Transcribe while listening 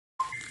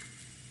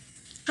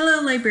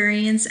Hello,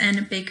 librarians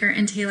and Baker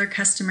and Taylor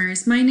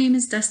customers. My name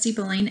is Dusti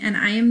Bowling, and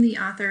I am the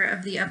author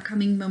of the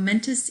upcoming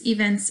Momentous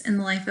Events in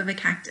the Life of a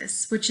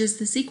Cactus, which is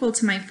the sequel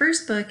to my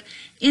first book,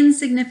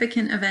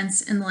 Insignificant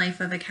Events in the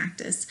Life of a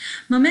Cactus.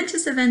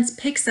 Momentous Events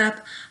picks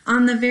up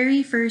on the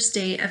very first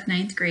day of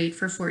 9th grade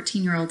for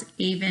 14-year-old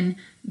Aven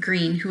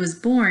Green, who was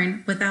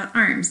born without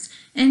arms,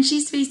 and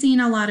she's facing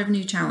a lot of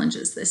new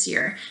challenges this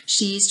year.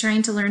 She's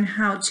trying to learn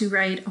how to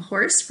ride a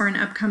horse for an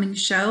upcoming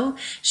show.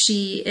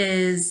 She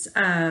is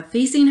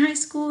facing high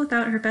school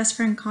without her best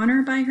friend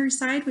Connor by her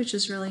side, which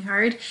is really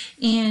hard,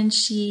 and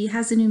she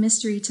has a new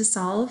mystery to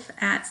solve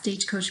at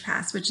Stagecoach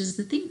Pass, which is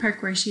the theme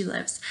park where she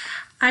lives.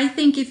 I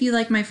think if you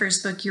like my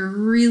first book, you're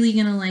really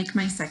going to like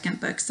my second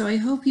book. So I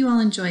hope you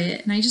all enjoy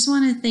it. And I just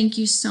want to thank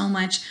you so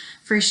much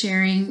for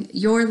sharing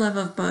your love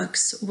of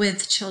books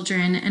with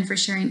children and for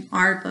sharing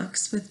our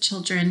books with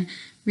children.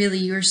 Really,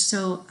 you're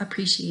so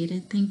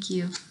appreciated. Thank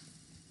you.